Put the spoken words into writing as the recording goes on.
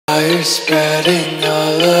fire spreading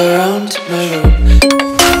all around my room.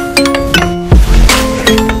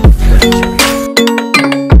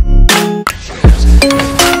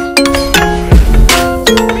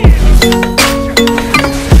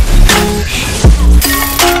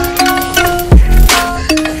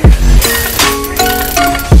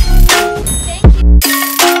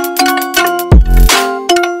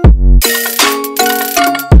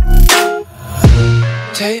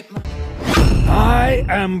 I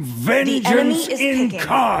am vengeance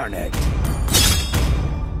incarnate.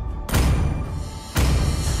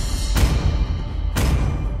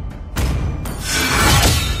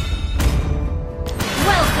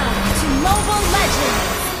 Welcome to Mobile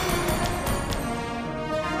Legends!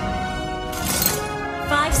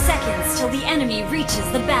 5 seconds till the enemy reaches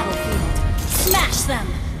the battlefield. Smash them!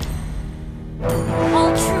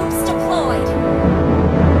 All troops deployed!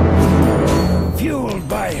 Fueled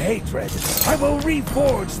by hatred, I will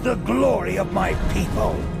reforge the glory of my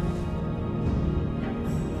people.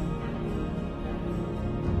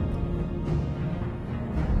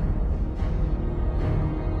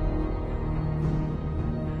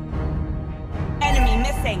 Enemy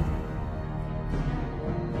missing.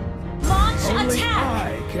 Launch Only attack!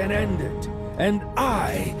 I can end it, and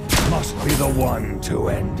I must be the one to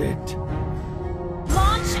end it.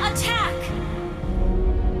 Launch attack!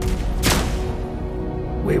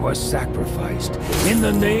 We were sacrificed in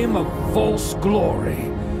the name of false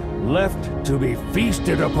glory, left to be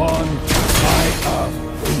feasted upon by a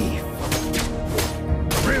thief.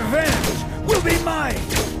 Revenge will be mine!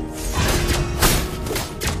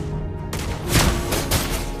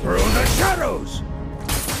 Through the shadows!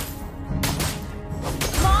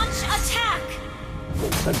 Launch attack!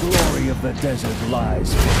 The glory of the desert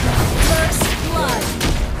lies forgotten First blood!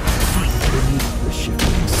 beneath the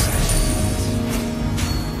shifting sand.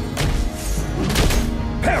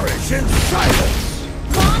 Perish in silence!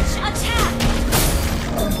 Launch attack!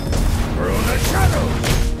 Through the shadows!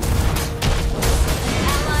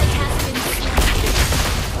 Ally has been slain.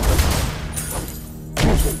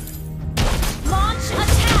 Launch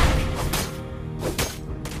attack!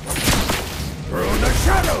 Through the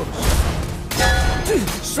shadows!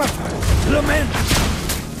 Suffer! Lament!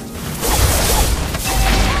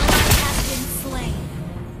 Ally has been slain.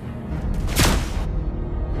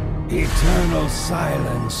 Eternal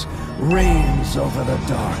silence reigns over the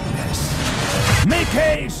darkness. Make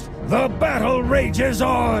haste! The battle rages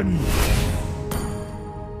on!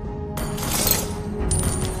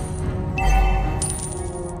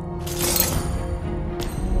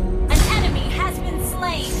 An enemy has been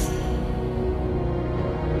slain.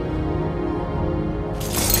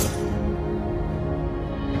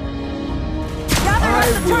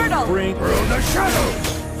 Gather the turtle. Bring through the shadows!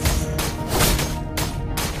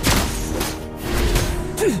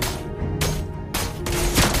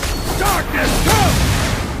 Darkness, come!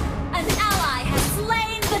 An ally has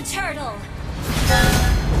slain the turtle.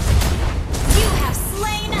 You have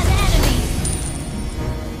slain an enemy.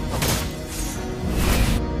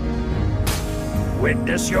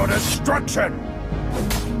 Witness your destruction!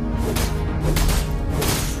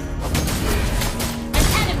 An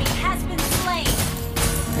enemy has been slain.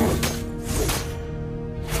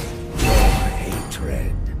 Your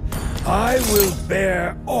hatred. I will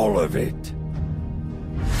bear all of it.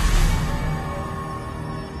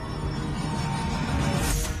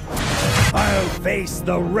 I'll face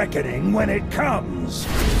the reckoning when it comes.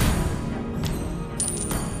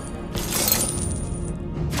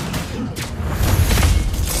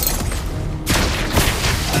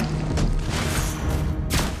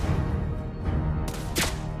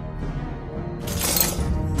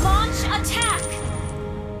 Launch attack.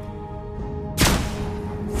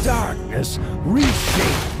 Darkness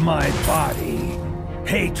reshaped my body.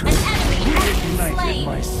 Hatred An enemy has been reignited slain.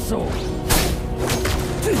 my soul.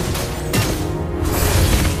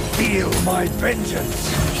 Feel my vengeance.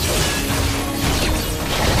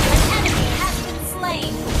 An enemy has been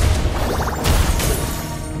slain.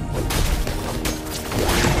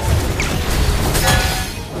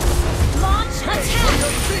 Launch attack.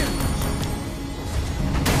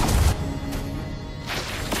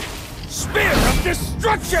 Spear of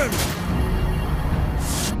destruction!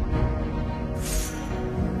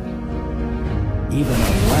 Even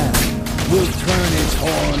a lamb will turn its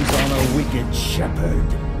horns on a wicked shepherd.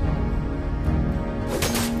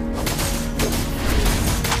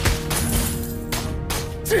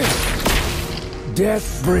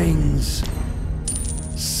 Death brings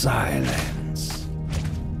silence.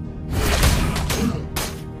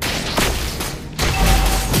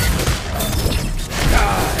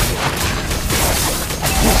 Die!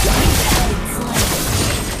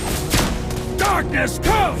 Darkness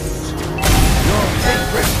comes! Your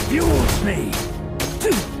hatred fuels me!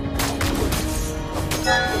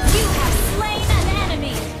 You have slain an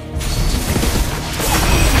enemy!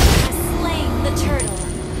 You have slain the turtle!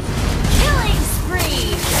 Killing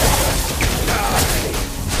spree!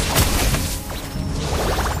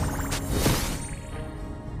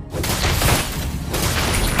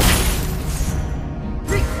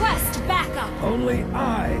 Request backup! Only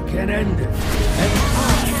I can end it, and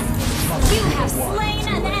I You have slain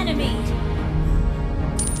an enemy!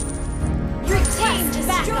 Request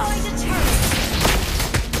backup! Destroy the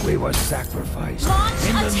turret! we were sacrificed Launch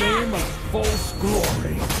in the attack! name of false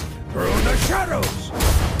glory through the shadows.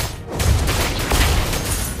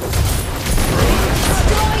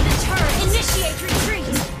 Destroy the turret! Initiate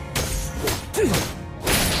retreat!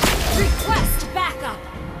 Request backup!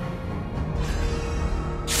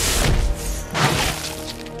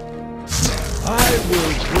 I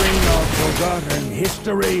will bring our forgotten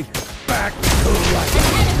history back to life. An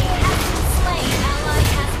enemy has been slain! Ally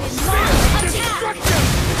has been launched! Attack!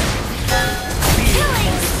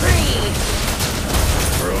 Killing spree!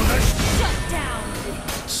 Through the Shut down!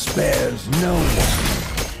 spares no one.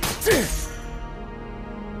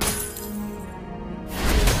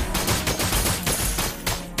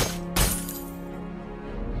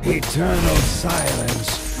 Eternal silence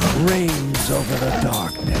reigns over the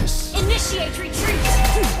darkness. Initiate retreat!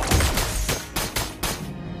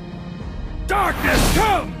 Darkness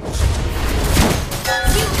comes!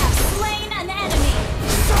 You have slain an enemy!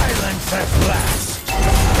 Silence at last!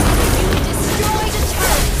 You destroyed a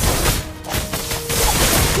turret!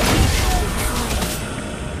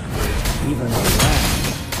 Even a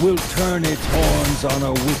lamb will turn its horns on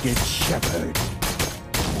a wicked shepherd.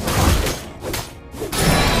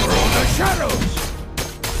 Through the shadows!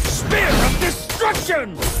 Spear of destruction!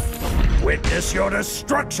 Witness your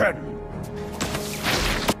destruction!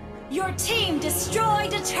 Your team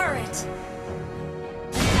destroyed a turret!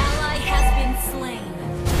 An ally has been slain!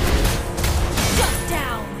 Shut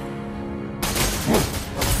down!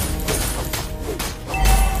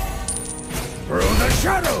 Through the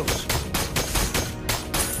shadows!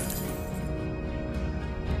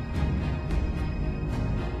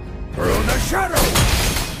 Through the shadows!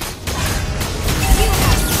 You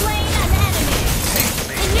have slain an enemy!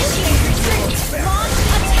 Initiate retreat! Launch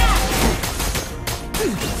attack! An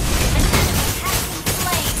enemy has been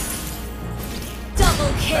slain!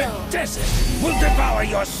 Double kill! The desert will devour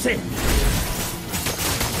your sin!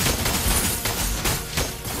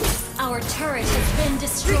 Our turret has been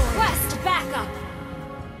destroyed! Request backup!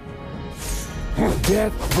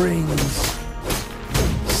 Death brings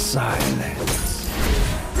silence.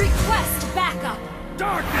 Request backup!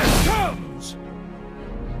 Darkness comes!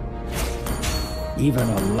 Even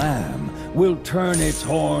a lamb will turn its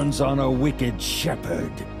horns on a wicked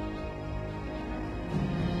shepherd.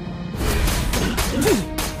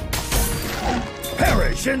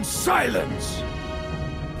 Perish in silence!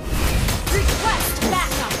 Request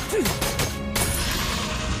backup!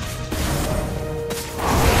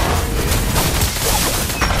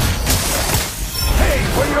 Pay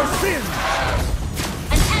for your sins!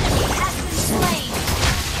 An enemy has been slain!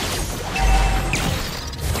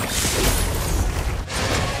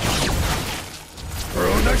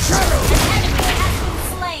 Through the shadows! An enemy has been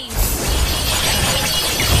slain!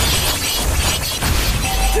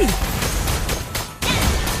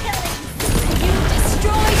 You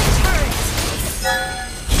destroyed a turret!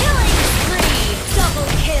 Killing spree! Double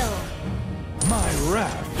kill! My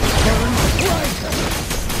wrath burns brighter!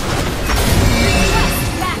 Request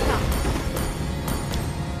backup!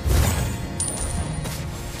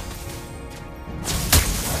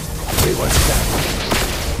 We were savage.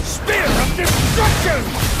 Spear of destruction!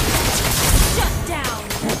 Shut down!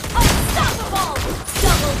 Unstoppable!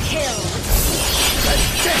 Double kill! The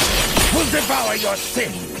desert will devour your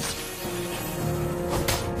sins!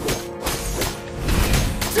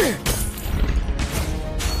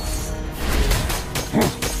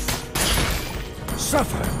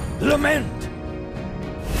 Suffer, lament!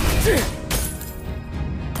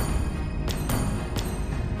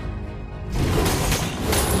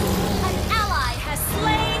 An ally has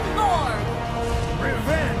slain Lord!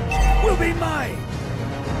 Revenge will be mine!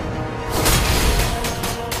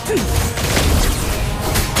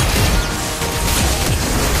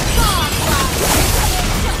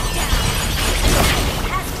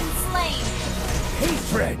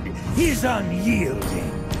 Hatred is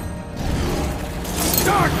unyielding.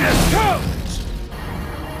 Darkness comes!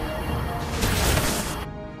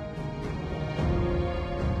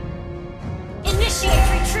 Initiate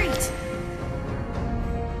retreat!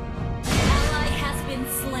 An ally has been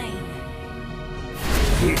slain.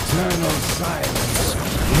 Eternal silence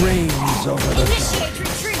reigns over the Initiate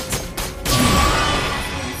retreat! Ally has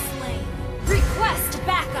been slain. Request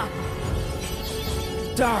backup!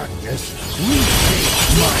 darkness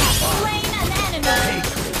reshaped You my have body. slain an enemy!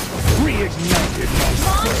 Hatred reignited my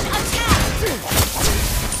Launch soul. attack!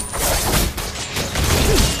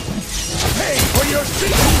 Pay for your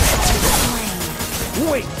sins!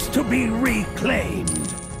 Waits to be reclaimed.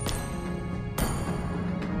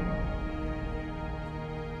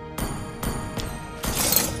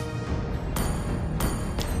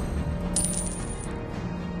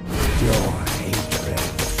 Your hatred.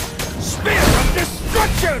 Spear of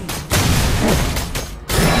destruction!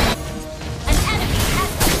 An enemy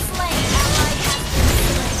has been slain. Ally has been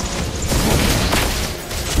slain.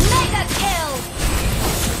 Mega kill!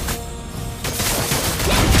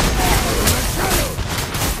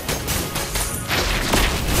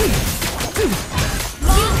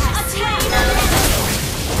 Launch attack!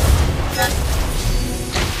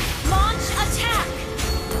 Launch attack!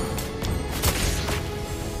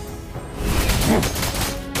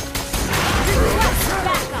 Request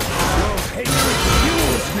backup! Your hatred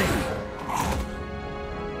fuels me.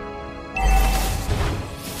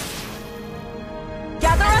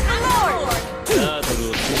 Gather us the Lord!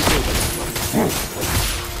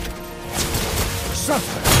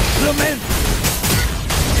 Suffer, lament.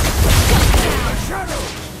 The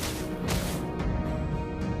shadows.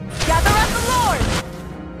 Gather us the Lord!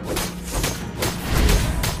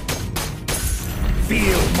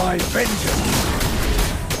 Feel my vengeance.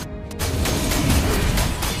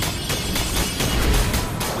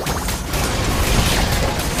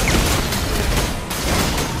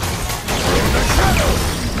 Through the shadows,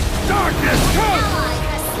 darkness comes. Ally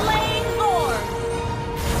has slain Orb!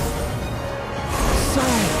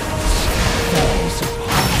 Silence falls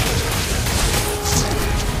apart.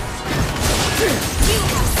 You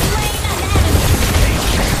have slain an enemy!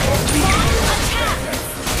 Launch attack!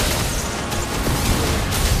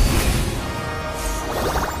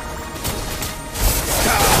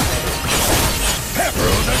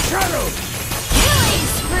 Through the shadows. Killing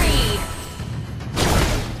spree!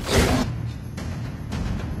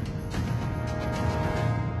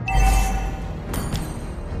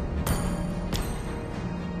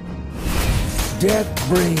 Death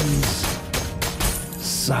brings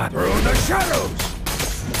sight. Through the shadows!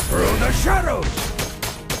 Through the shadows!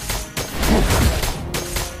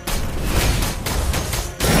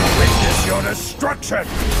 Witness your destruction!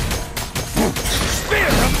 Spear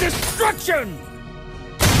of destruction!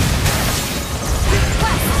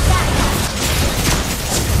 Request backup!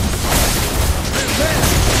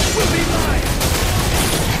 Revenge will be mine!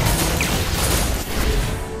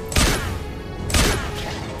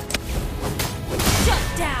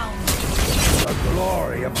 Shut down! The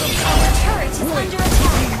glory of the Our turret is under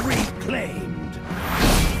attack! be reclaimed.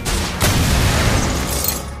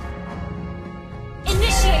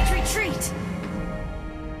 Initiate retreat!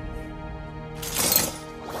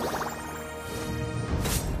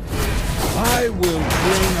 I will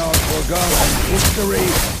bring our forgotten history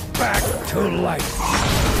back to life.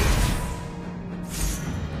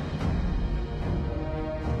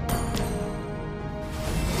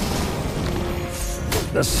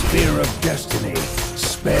 The spear of destiny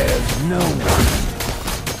spares no one.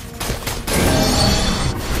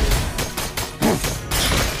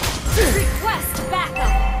 Request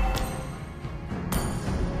backup!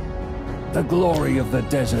 The glory of the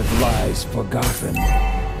desert lies forgotten,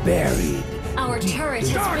 buried. Our turret has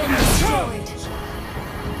been Darkness destroyed!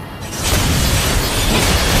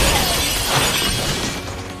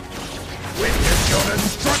 Witness your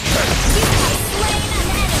destruction! You have slain an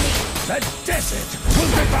enemy! The desert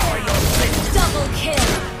will devour your sins! Double kill!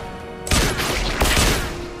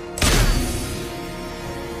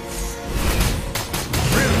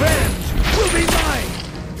 Revenge will be mine!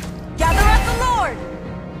 Gather us the Lord!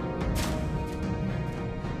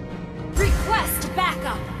 Request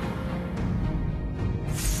backup!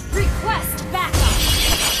 Request backup!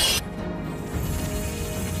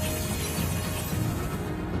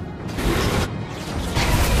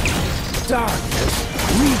 Darkness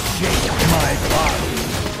reshaped my body.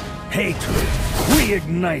 Hatred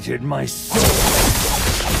reignited my soul.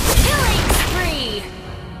 Killing spree!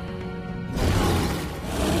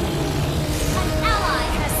 An ally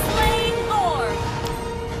has slain Orb!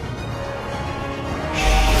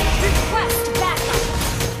 Request backup!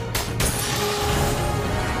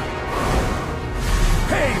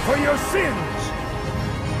 Pay for your sins!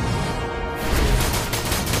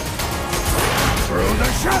 Through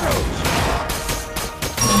the shadows!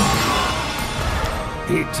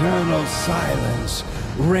 Eternal silence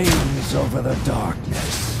reigns over the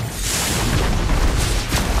darkness.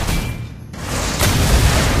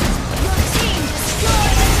 Your team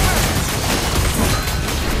destroyed a turret.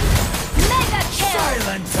 Mega kill.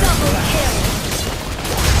 Silence at Double last.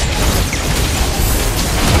 kill.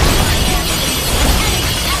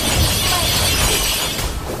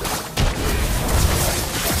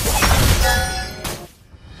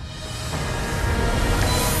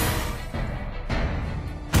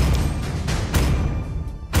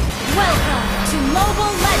 Welcome to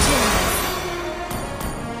Mobile Legends!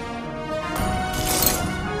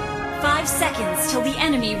 5 seconds till the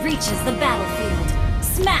enemy reaches the battlefield.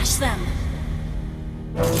 Smash them!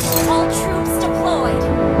 All troops deployed!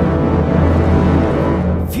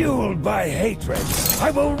 Fueled by hatred,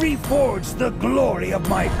 I will reforge the glory of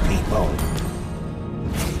my people.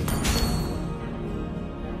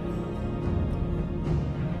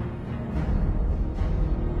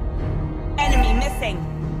 Enemy missing.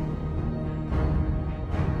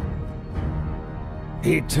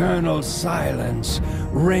 Eternal silence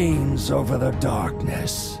reigns over the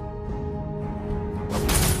darkness.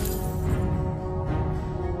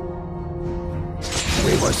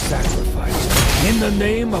 We were sacrificed in the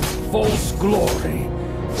name of false glory,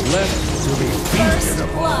 left to be feasted First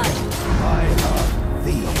upon blood. by a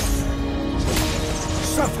thief.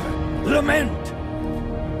 Suffer, lament.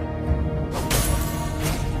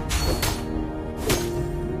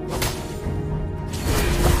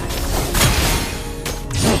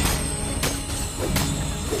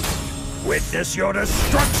 Witness your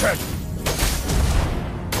destruction!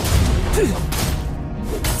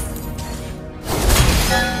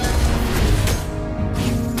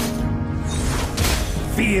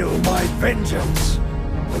 Feel my vengeance!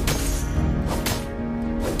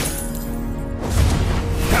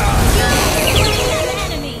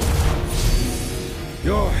 An enemy!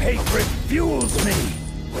 Your hatred fuels me!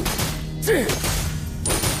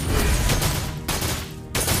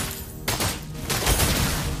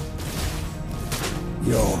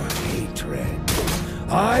 Your hatred.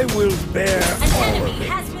 I will bear An all enemy of it.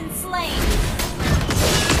 has been slain!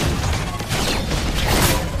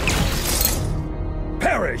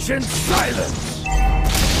 Perish in silence!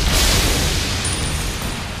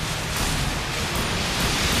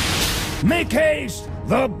 Make haste!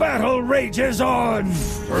 The battle rages on!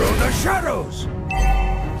 Through the shadows!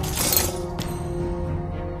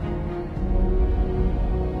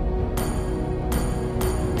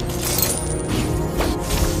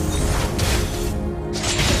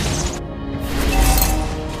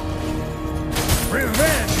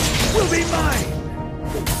 Revenge will be mine!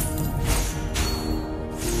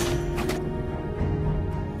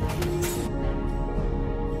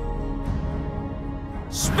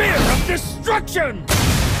 Spear of destruction!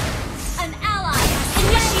 An ally has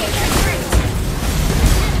initiated retreat!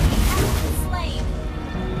 An enemy has been slain!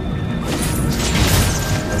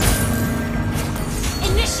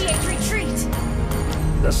 Initiate retreat!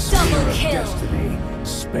 The spear Double of kill. destiny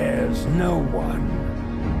spares no one.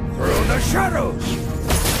 Through the shadows!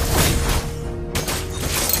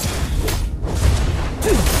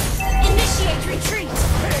 Initiate retreat!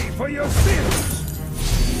 Pay for your sins!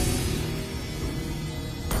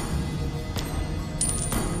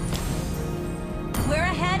 We're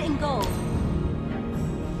ahead in gold.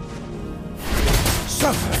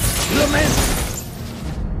 Suffer, lament!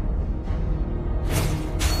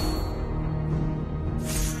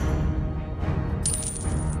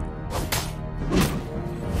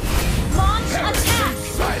 Launch attack!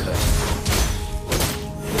 Silence!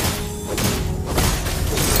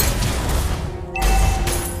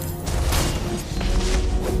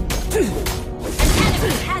 An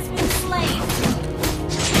enemy has been slain!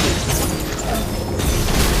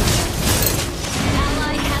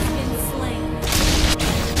 Ally has been slain.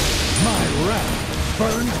 My wrath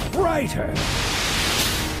burns brighter!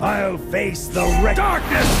 I'll face the wreck.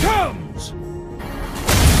 Darkness comes!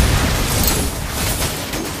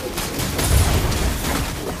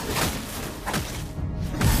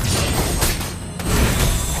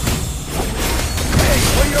 Pay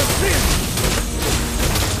for your sins!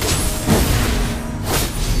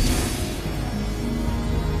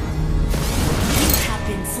 You have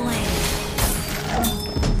been slain.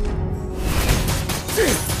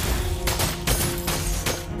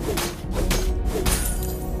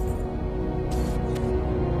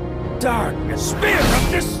 Darkness, spear of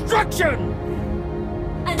destruction!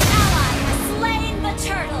 An ally has slain the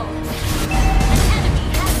turtle. An enemy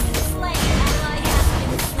has been slain.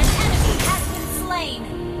 An enemy has been slain.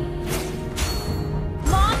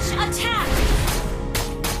 Launch attack!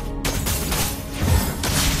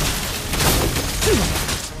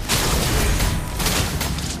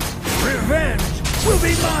 Revenge will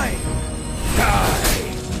be mine! Die!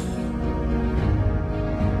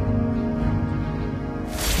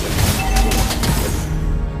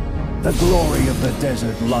 The glory of the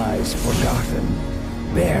desert lies forgotten,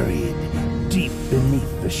 buried deep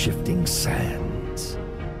beneath the shifting sands.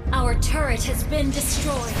 Our turret has been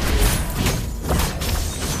destroyed.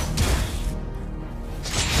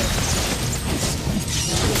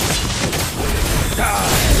 Die!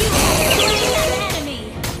 You have slain an enemy!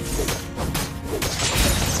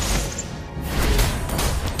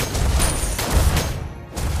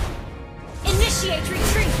 Initiate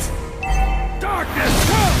retreat! Darkness,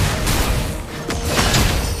 come!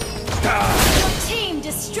 Die! Your team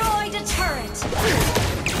destroyed a turret!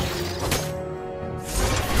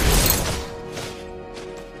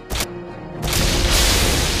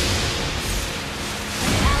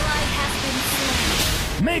 An ally has been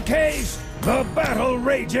slain. Make haste! The battle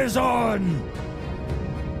rages on!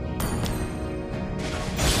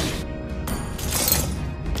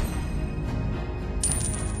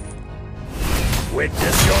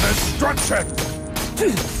 Witness your destruction!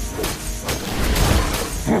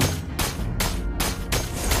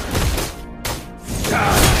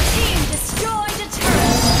 Die! Team destroyed a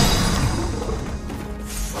turret!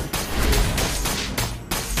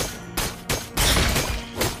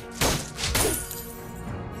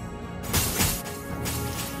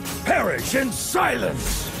 Perish in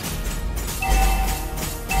silence!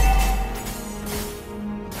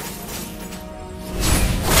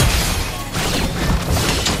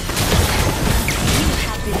 You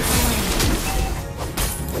have been slain.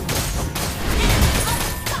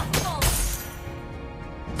 Unstoppable!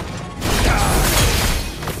 Die!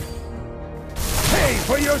 Pay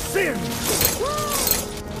for your sins!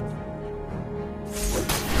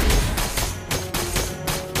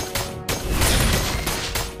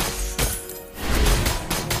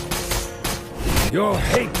 Your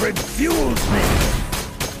hatred fuels me!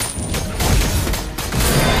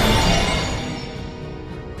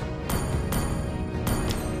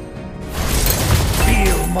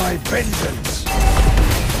 Feel my vengeance!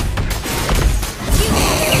 You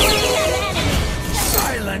have slain an enemy!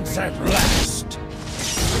 Silence at last!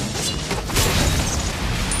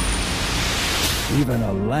 Even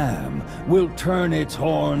a lamb will turn its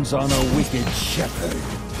horns on a wicked shepherd.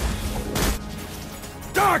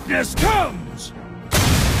 Darkness comes!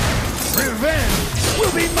 Revenge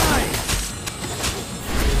will be mine!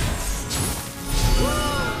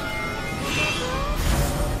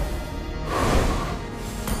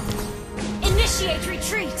 Initiate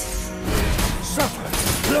retreat!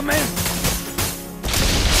 Suffer, lament!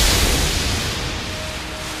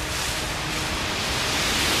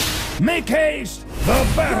 Make haste! The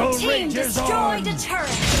battle Your team rages on! destroyed a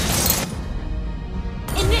turret!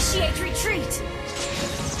 Initiate retreat!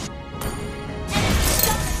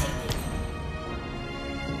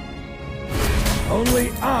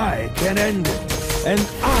 Only I can end it, and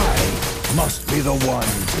I must be the one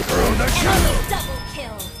through the shadow! Double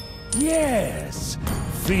kill! Yes,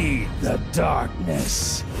 feed the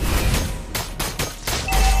darkness.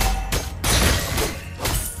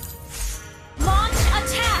 Launch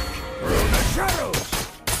attack! Through the shadows.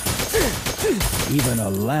 Even a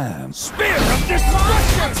lamb. Spear of Launch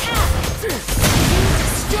destruction! attack! You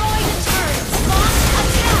destroyed a turret! Launch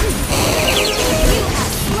attack! You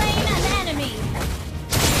have slain an enemy!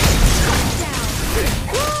 Shut down!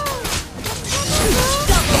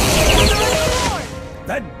 Double kill!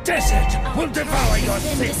 The desert will devour your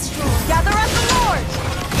Been sin. destroyed. Gather at the Lord!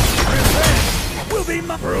 Revenge will be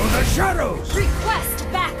mine. Through the shadows. Request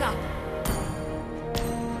backup!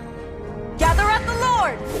 Gather at the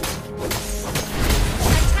Lord!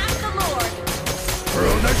 Attack the Lord!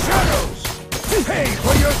 Through the shadows. Pay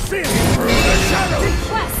for your sin. Through the shadows.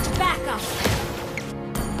 Request backup!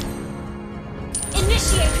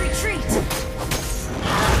 Initiate retreat!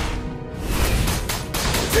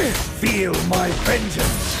 Feel my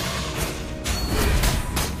vengeance.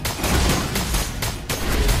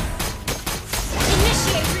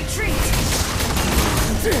 Initiate retreat!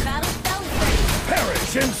 Battle bell ready!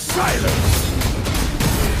 Perish in silence.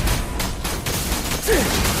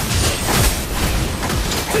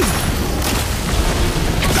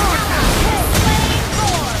 Slain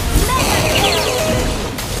Thor! Mega kill!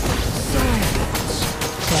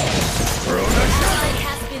 Through the shadows. Ally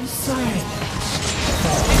has been slain!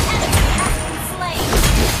 An enemy has been slain!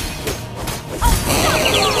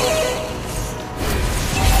 Unstoppable!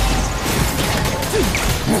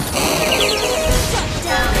 Shut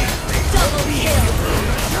down! Double kill!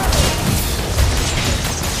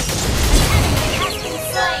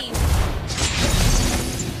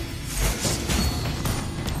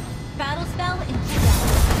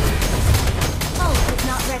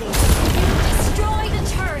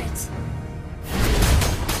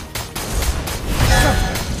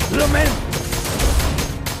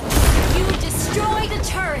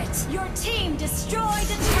 Your team destroyed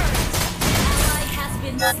a turret. An ally has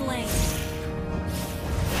been slain.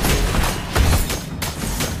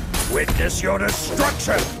 Witness your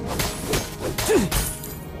destruction!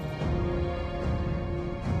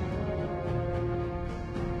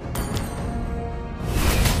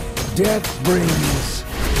 Death brings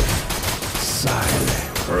silence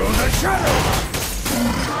through the shadows!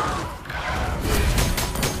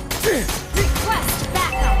 Request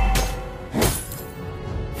backup.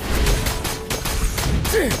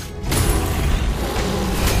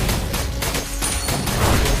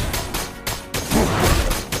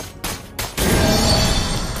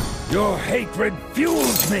 Your hatred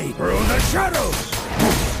fuels me through the shadows!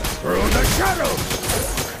 Through the shadows!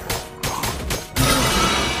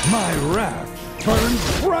 My wrath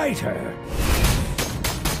burns brighter!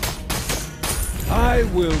 I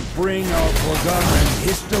will bring our forgotten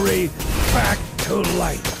history back to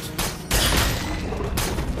light!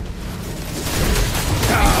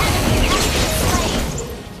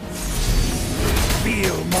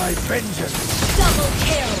 Feel my vengeance! Double kill.